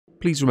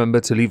please remember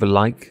to leave a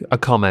like, a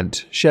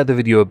comment, share the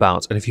video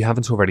about, and if you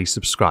haven't already,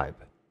 subscribe.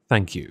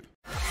 Thank you.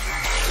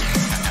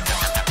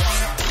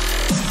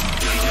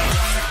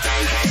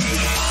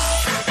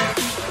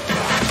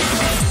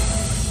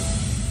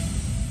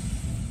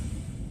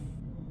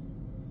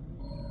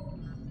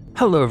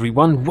 Hello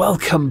everyone,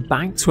 welcome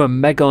back to a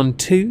Megon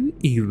 2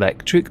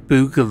 Electric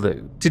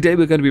Boogaloo. Today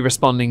we're going to be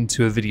responding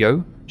to a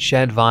video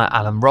shared via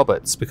Alan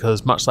Roberts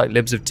because much like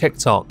libs of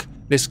TikTok,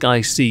 this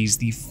guy sees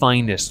the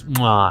finest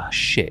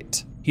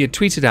shit. He had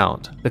tweeted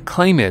out, the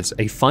claim is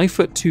a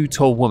 5'2"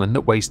 tall woman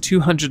that weighs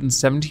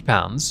 270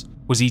 pounds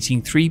was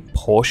eating 3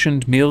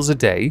 portioned meals a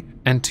day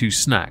and 2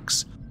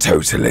 snacks,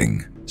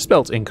 totaling,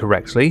 spelt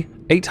incorrectly,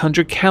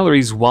 800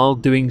 calories while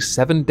doing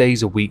 7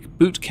 days a week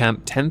boot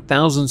camp,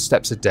 10,000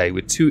 steps a day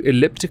with 2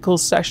 elliptical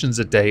sessions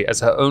a day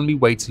as her only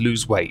way to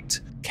lose weight.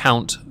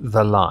 Count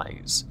the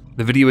lies.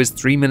 The video is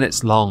 3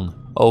 minutes long.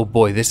 Oh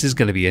boy, this is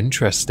going to be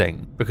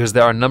interesting because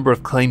there are a number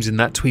of claims in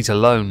that tweet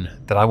alone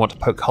that I want to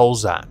poke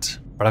holes at,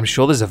 but I'm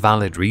sure there's a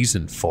valid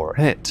reason for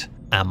it.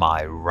 Am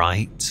I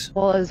right?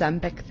 Well,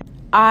 Ozempic.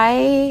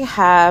 I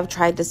have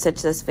tried to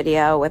stitch this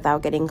video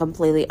without getting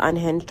completely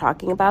unhinged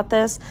talking about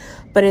this,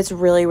 but it's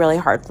really, really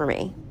hard for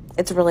me.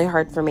 It's really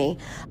hard for me.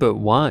 But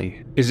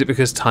why? Is it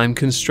because time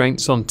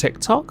constraints on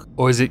TikTok?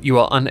 Or is it you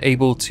are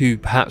unable to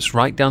perhaps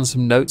write down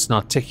some notes and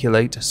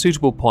articulate a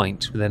suitable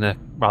point within a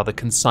rather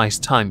concise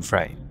time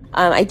frame?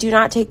 I do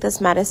not take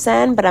this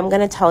medicine, but I'm going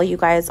to tell you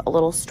guys a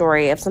little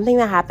story of something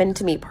that happened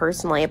to me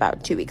personally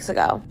about 2 weeks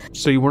ago.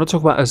 So you want to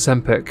talk about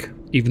Ozempic,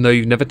 even though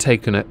you've never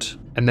taken it,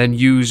 and then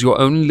use your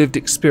own lived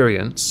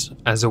experience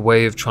as a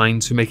way of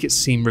trying to make it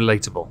seem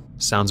relatable.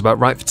 Sounds about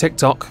right for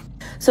TikTok.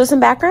 So some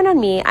background on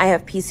me, I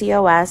have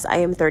PCOS, I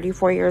am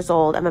 34 years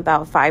old, I'm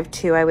about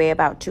 5'2", I weigh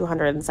about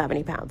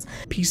 270 pounds.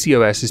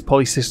 PCOS is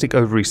polycystic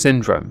ovary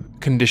syndrome, a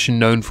condition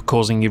known for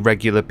causing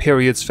irregular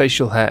periods,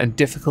 facial hair, and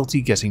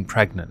difficulty getting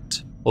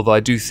pregnant. Although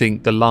I do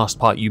think the last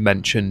part you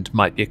mentioned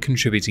might be a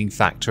contributing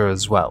factor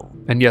as well.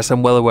 And yes,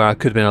 I'm well aware I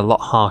could have been a lot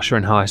harsher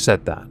in how I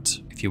said that.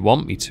 If you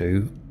want me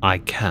to, I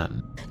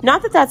can.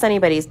 Not that that's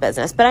anybody's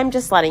business, but I'm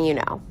just letting you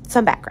know.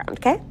 Some background,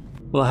 okay?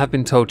 Well, I have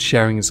been told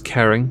sharing is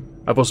caring.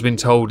 I've also been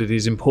told it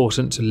is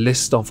important to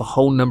list off a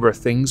whole number of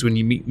things when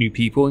you meet new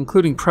people,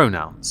 including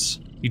pronouns.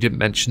 You didn't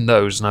mention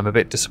those, and I'm a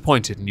bit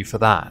disappointed in you for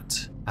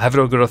that. I have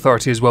it on good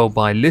authority as well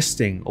by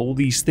listing all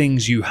these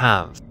things you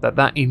have,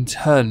 that in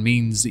turn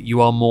means that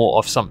you are more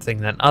of something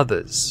than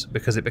others,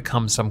 because it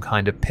becomes some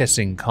kind of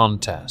pissing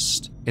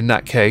contest. In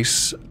that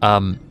case,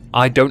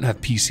 I don't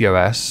have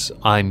PCOS,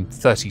 I'm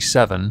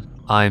 37,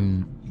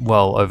 I'm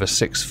well over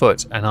 6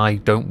 foot, and I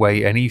don't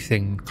weigh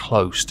anything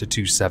close to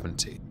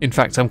 270. In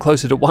fact, I'm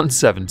closer to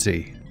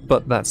 170,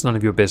 but that's none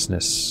of your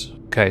business.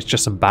 Okay, it's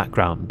just some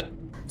background.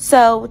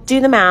 So,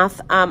 do the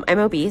math, I'm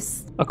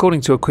obese.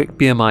 According to a quick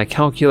BMI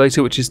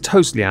calculator, which is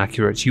totally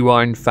accurate, you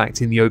are in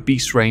fact in the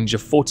obese range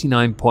of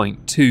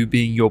 49.2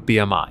 being your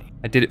BMI.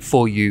 I did it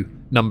for you,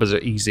 numbers are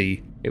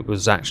easy, it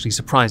was actually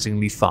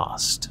surprisingly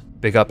fast.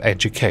 Big up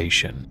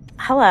education.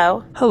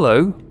 Hello.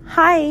 Hello.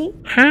 Hi.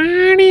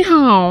 Howdy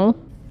ho.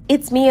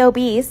 It's me,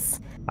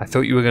 obese. I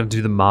thought you were going to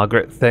do the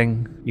Margaret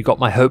thing. You got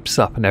my hopes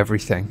up and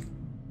everything.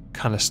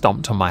 Kind of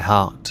stomped on my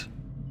heart.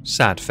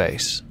 Sad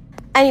face.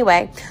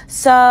 Anyway,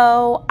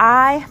 so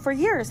I, for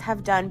years,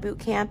 have done boot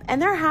camp,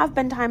 and there have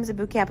been times that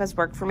boot camp has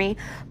worked for me,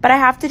 but I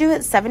have to do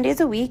it 7 days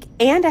a week,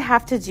 and I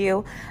have to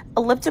do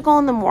elliptical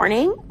in the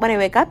morning when I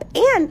wake up,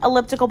 and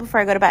elliptical before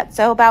I go to bed,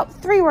 so about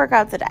 3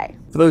 workouts a day.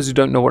 For those who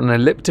don't know what an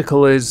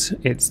elliptical is,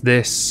 it's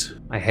this.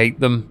 I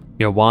hate them.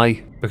 You know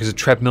why? Because a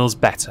treadmill's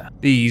better.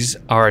 These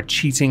are a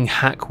cheating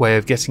hack way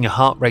of getting your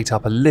heart rate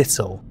up a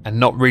little, and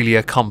not really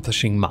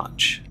accomplishing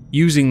much.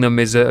 Using them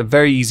is a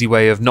very easy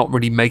way of not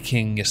really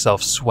making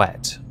yourself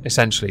sweat.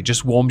 Essentially,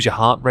 just warms your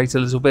heart rate a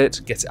little bit,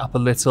 gets it up a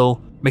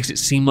little, makes it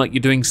seem like you're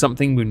doing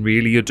something when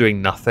really you're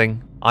doing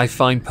nothing. I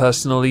find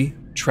personally,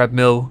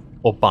 treadmill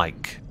or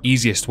bike,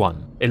 easiest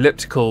one.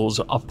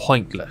 Ellipticals are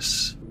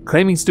pointless.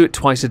 Claiming to do it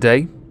twice a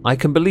day, I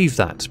can believe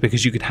that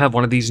because you could have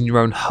one of these in your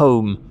own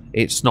home,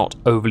 it's not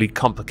overly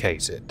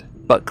complicated.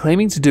 But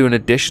claiming to do an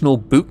additional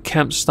boot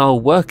camp style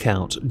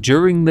workout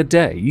during the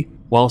day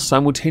while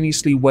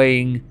simultaneously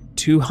weighing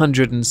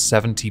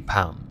 270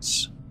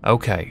 pounds.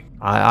 Okay,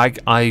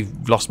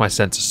 I've lost my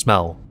sense of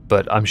smell,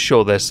 but I'm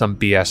sure there's some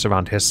BS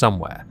around here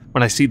somewhere.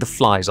 When I see the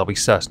flies, I'll be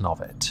certain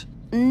of it.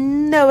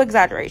 No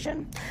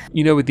exaggeration.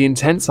 You know, with the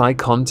intense eye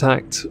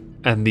contact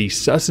and the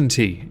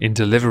certainty in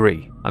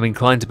delivery, I'm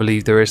inclined to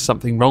believe there is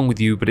something wrong with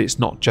you, but it's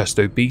not just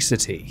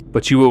obesity.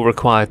 But you will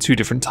require 2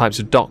 different types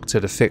of doctor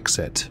to fix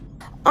it.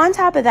 On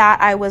top of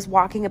that, I was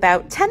walking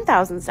about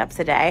 10,000 steps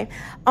a day.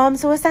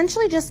 So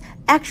essentially just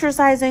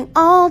exercising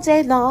all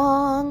day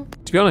long.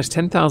 To be honest,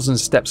 10,000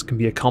 steps can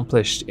be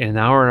accomplished in an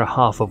hour and a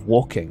half of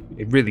walking.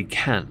 It really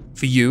can.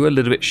 For you, a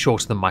little bit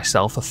shorter than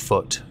myself, a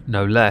foot,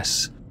 no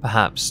less,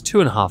 perhaps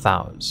 2.5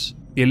 hours.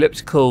 The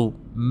elliptical,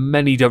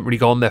 many don't really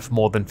go on there for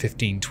more than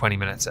 15-20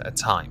 minutes at a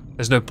time.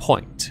 There's no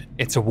point.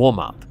 It's a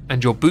warm-up.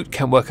 And your boot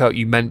camp workout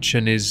you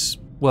mention is,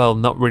 well,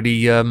 not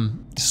really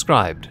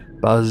described.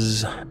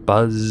 Buzz,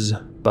 buzz,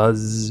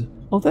 buzz.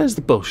 Oh, there's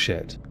the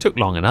bullshit. Took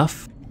long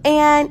enough.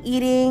 And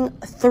eating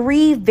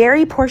 3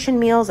 very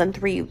portioned meals and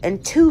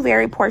 2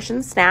 very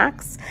portioned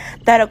snacks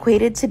that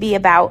equated to be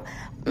about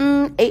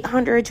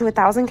 800 to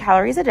 1,000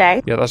 calories a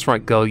day. Yeah, that's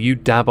right, girl. You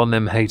dab on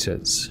them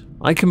haters.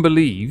 I can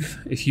believe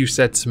if you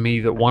said to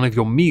me that one of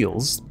your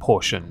meals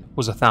portion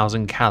was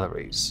 1,000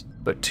 calories.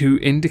 But to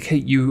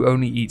indicate you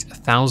only eat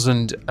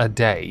 1,000 a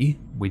day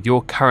with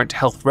your current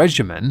health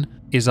regimen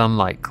is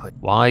unlikely.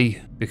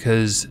 Why?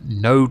 Because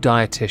no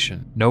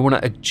dietitian, no one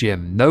at a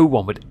gym, no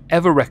one would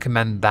ever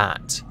recommend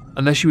that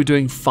unless you were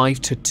doing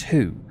 5 to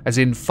 2, as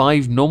in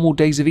 5 normal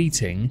days of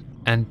eating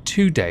and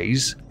 2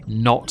 days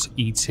not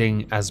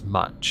eating as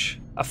much.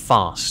 A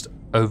fast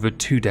over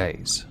 2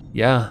 days.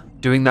 Yeah,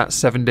 doing that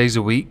 7 days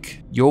a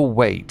week, your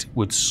weight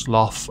would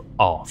slough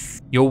off.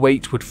 Your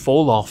weight would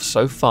fall off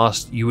so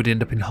fast you would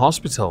end up in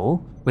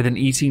hospital with an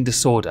eating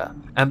disorder.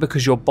 And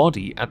because your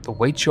body, at the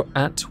weight you're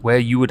at, where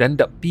you would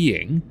end up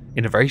being,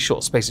 in a very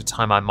short space of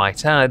time I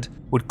might add,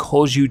 would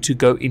cause you to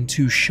go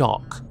into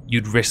shock.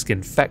 You'd risk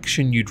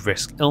infection, you'd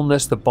risk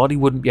illness, the body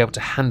wouldn't be able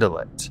to handle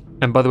it.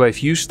 And by the way,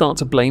 if you start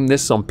to blame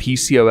this on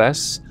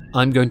PCOS,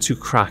 I'm going to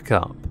crack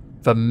up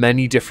for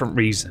many different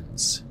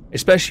reasons.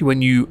 Especially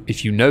when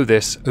if you know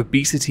this,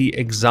 obesity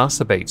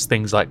exacerbates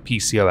things like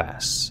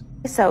PCOS.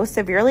 So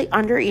severely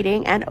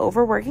undereating and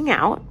overworking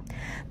out.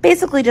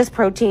 Basically just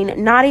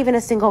protein, not even a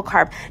single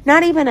carb,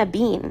 not even a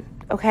bean,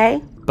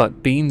 okay?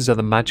 But beans are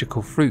the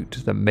magical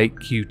fruit that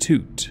make you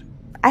toot.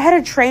 I had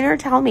a trainer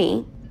tell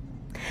me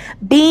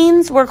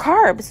beans were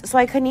carbs, so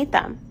I couldn't eat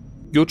them.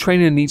 Your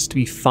trainer needs to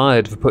be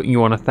fired for putting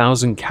you on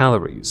 1,000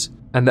 calories,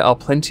 and there are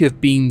plenty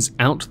of beans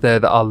out there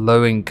that are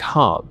low in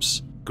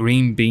carbs.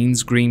 Green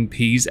beans, green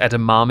peas,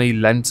 edamame,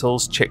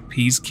 lentils,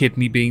 chickpeas,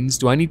 kidney beans.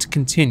 Do I need to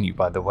continue,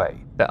 by the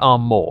way? There are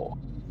more.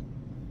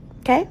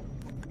 Okay.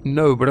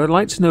 No, but I'd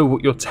like to know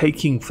what you're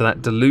taking for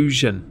that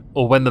delusion,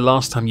 or when the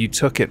last time you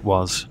took it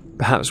was.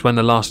 Perhaps when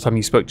the last time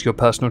you spoke to your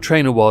personal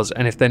trainer was,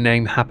 and if their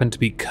name happened to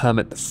be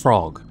Kermit the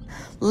Frog.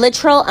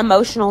 Literal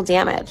emotional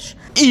damage.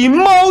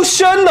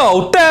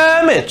 Emotional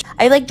damage!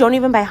 I don't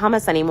even buy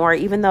hummus anymore,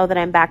 even though that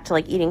I'm back to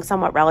eating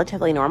somewhat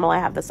relatively normal. I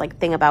have this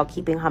thing about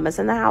keeping hummus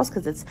in the house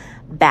because it's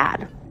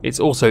bad. It's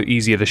also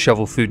easier to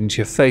shovel food into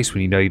your face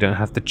when you know you don't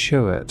have to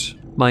chew it.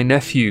 My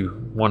nephew,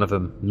 one of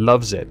them,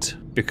 loves it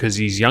because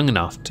he's young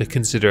enough to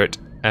consider it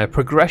a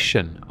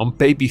progression on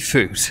baby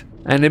food.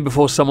 And then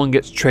before someone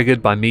gets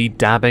triggered by me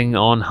dabbing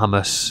on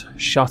hummus,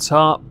 shut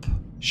up,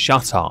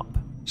 shut up.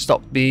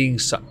 Stop being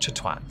such a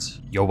twat.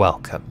 You're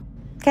welcome.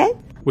 Okay.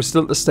 We're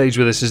still at the stage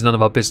where this is none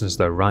of our business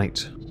though,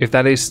 right? If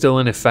that is still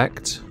in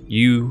effect,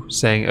 you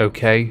saying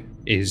okay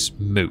is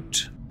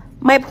moot.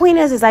 My point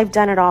is I've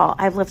done it all.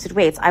 I've lifted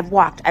weights, I've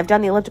walked, I've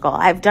done the elliptical,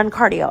 I've done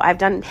cardio, I've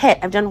done HIIT,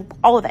 I've done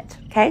all of it,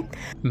 okay?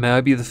 May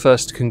I be the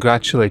first to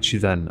congratulate you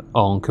then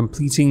on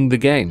completing the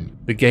game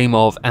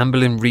of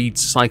Amberlynn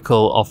Reid's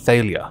cycle of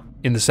failure,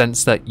 in the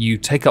sense that you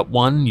take up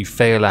one, you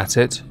fail at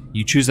it,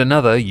 you choose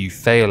another, you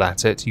fail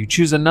at it, you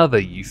choose another,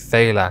 you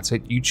fail at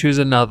it, you choose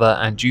another,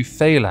 and you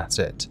fail at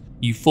it.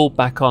 You fall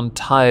back on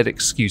tired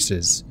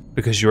excuses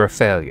because you're a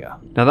failure.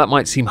 Now that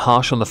might seem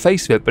harsh on the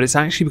face of it, but it's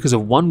actually because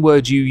of one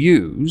word you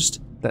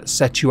used that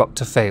set you up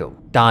to fail.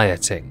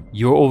 Dieting.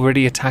 You're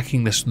already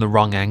attacking this from the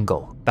wrong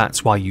angle.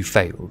 That's why you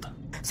failed.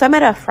 So I'm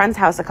at a friend's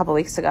house a couple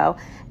weeks ago,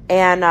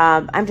 and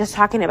I'm just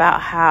talking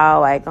about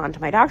how I'd gone to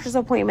my doctor's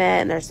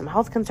appointment, and there's some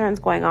health concerns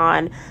going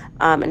on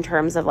in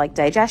terms of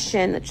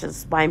digestion, which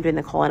is why I'm doing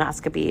the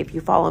colonoscopy. If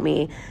you follow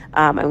me,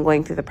 I'm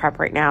going through the prep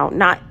right now.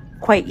 Not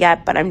quite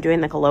yet, but I'm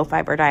doing a low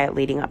fiber diet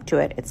leading up to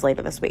it. It's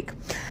later this week.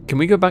 Can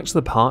we go back to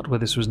the part where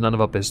this was none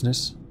of our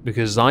business?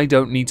 Because I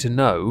don't need to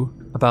know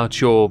about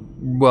your,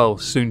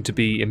 soon to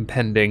be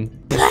impending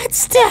blood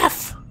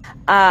stuff.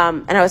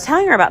 And I was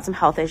telling her about some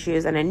health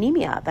issues and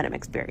anemia that I'm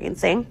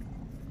experiencing,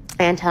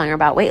 and telling her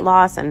about weight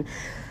loss, and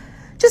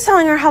just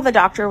telling her how the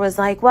doctor was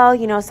like,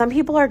 some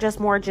people are just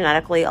more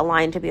genetically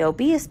aligned to be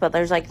obese, but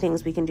there's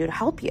things we can do to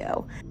help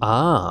you.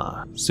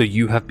 Ah, so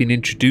you have been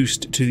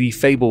introduced to the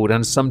fabled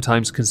and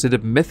sometimes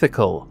considered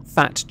mythical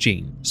fat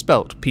gene,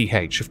 spelt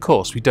PH. Of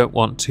course, we don't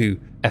want to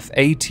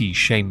FAT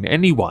shame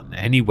anyone,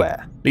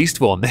 anywhere, least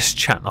of all on this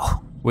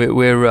channel.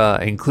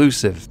 We're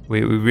inclusive.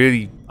 We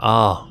really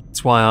are.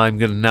 That's why I'm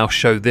going to now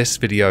show this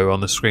video on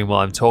the screen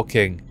while I'm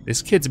talking.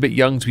 This kid's a bit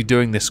young to be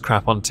doing this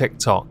crap on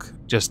TikTok,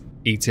 just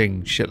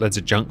eating shitloads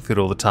of junk food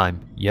all the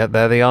time. Yet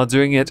there they are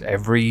doing it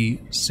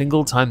every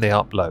single time they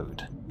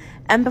upload.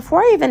 And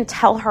before I even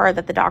tell her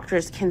that the doctor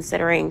is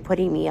considering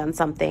putting me on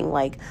something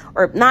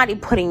or not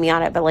putting me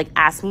on it, but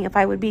asking if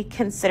I would be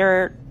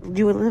consider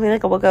doing something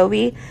like a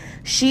Wegovy,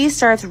 she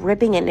starts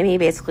ripping into me,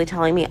 basically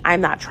telling me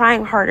I'm not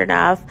trying hard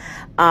enough,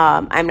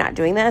 I'm not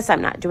doing this,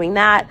 I'm not doing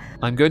that.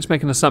 I'm going to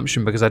make an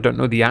assumption because I don't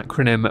know the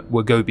acronym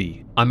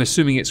Wegovy. I'm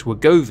assuming it's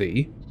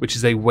Wegovy, which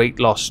is a weight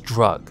loss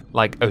drug,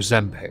 like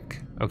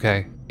Ozempic,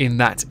 okay? In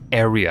that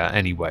area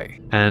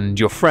anyway. And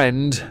your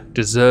friend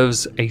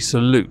deserves a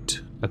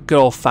salute. A good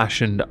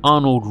old-fashioned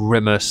Arnold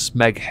Rimmer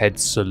Smeghead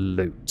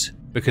salute,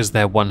 because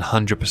they're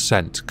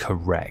 100%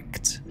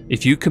 correct.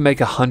 If you can make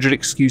 100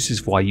 excuses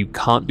for why you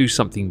can't do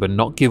something but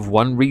not give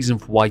one reason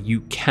for why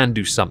you can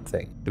do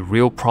something, the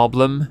real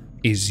problem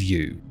is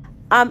you.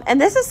 And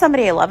this is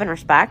somebody I love and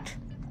respect,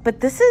 but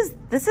this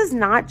is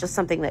not just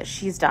something that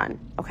she's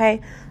done,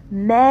 okay?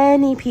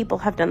 Many people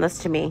have done this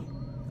to me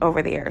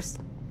over the years.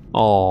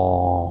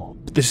 Oh,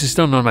 but this is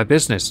still none of my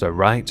business though,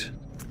 right?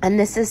 And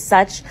this is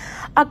such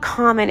a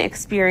common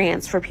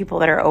experience for people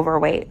that are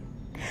overweight.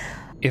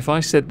 If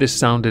I said this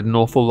sounded an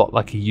awful lot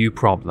like a you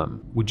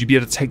problem, would you be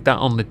able to take that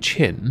on the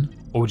chin,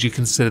 or would you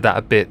consider that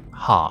a bit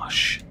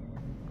harsh?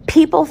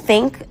 People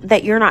think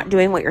that you're not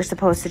doing what you're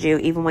supposed to do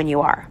even when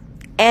you are.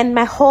 And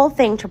my whole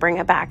thing to bring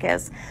it back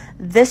is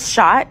this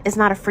shot is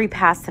not a free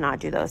pass to not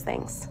do those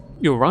things.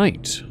 You're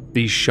right.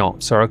 These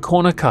shots are a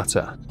corner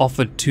cutter,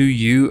 offered to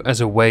you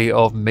as a way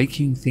of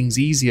making things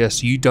easier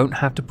so you don't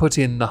have to put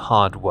in the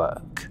hard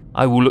work.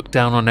 I will look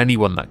down on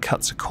anyone that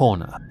cuts a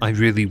corner. I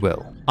really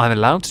will. I'm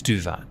allowed to do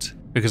that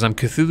because I'm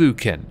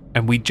Cthulhukin,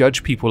 and we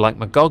judge people like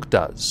Magog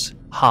does,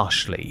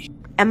 harshly.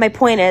 And my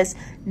point is,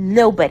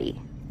 nobody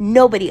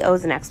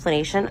owes an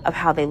explanation of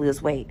how they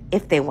lose weight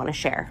if they want to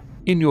share.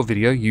 In your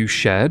video, you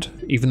shared,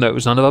 even though it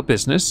was none of our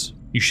business,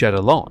 you shared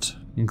a lot,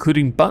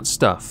 including butt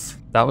stuff.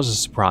 That was a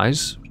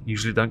surprise.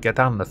 Usually don't get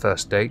that on the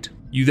first date.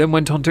 You then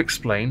went on to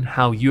explain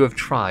how you have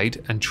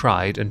tried and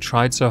tried and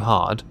tried so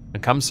hard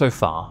and come so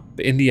far,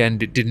 but in the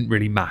end it didn't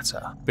really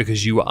matter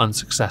because you were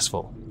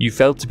unsuccessful. You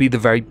failed to be the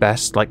very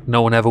best like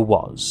no one ever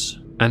was.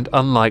 And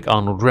unlike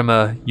Arnold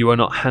Rimmer, you are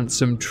not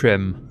handsome,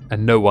 trim,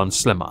 and no one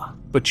slimmer.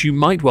 But you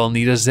might well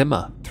need a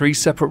Zimmer. 3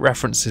 separate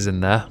references in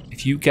there.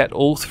 If you get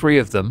all 3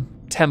 of them,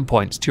 10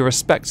 points to your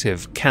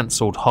respective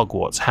cancelled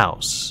Hogwarts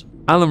house.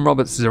 Alan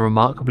Roberts is a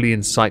remarkably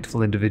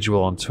insightful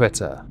individual on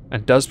Twitter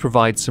and does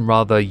provide some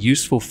rather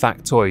useful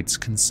factoids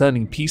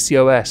concerning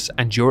PCOS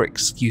and your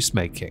excuse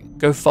making.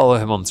 Go follow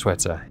him on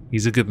Twitter,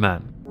 he's a good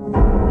man.